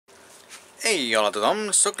Ei, hola a tothom,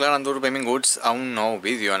 soc l'Arandur, benvinguts a un nou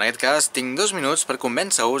vídeo. En aquest cas tinc 2 minuts per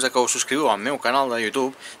convèncer-vos que us subscriu al meu canal de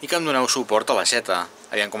YouTube i que em doneu suport a l'aixeta.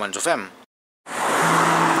 Aviam com ens ho fem.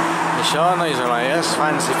 Això, nois i noies,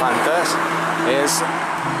 fans i fantes, és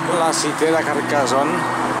la cité de Carcassonne.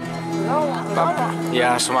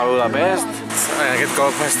 Ja som a Budapest. Aquest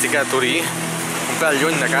cop estic a Turí, un pèl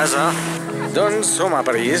lluny de casa. Doncs som a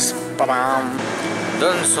París. Pa-pam!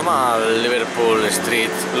 Doncs som a Liverpool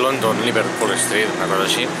Street, London Liverpool Street, una cosa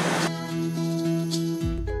així.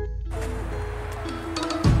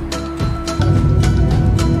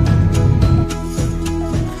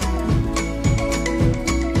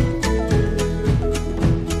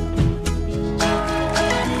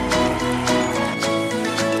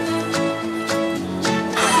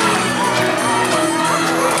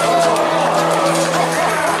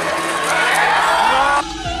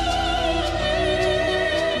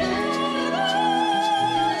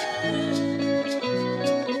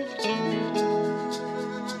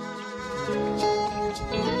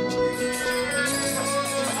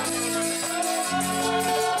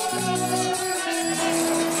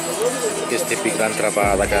 Que és típic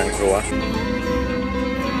d'entrepà de carn crua.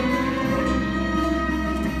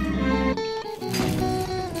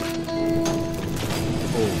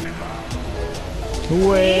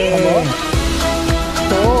 Ué!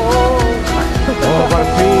 Oh, per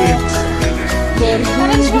fi!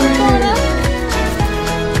 Ara ens fa fora!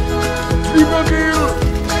 Matil!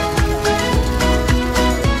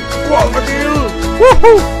 Uau, Matil!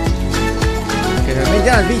 Uhu! Que se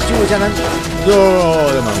mengen els bitxos, ja n'han...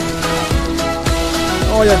 demà.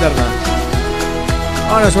 Oh, llanterna.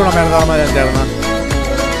 Oh, no és una merda la llanterna.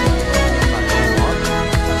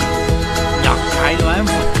 Ja, geil,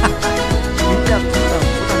 einfach.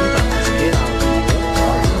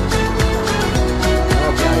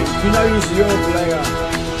 Quina visió, col·lega.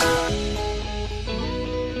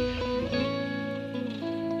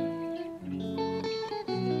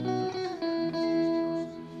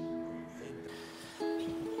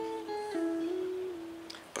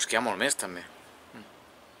 Però és que hi ha molt més, també.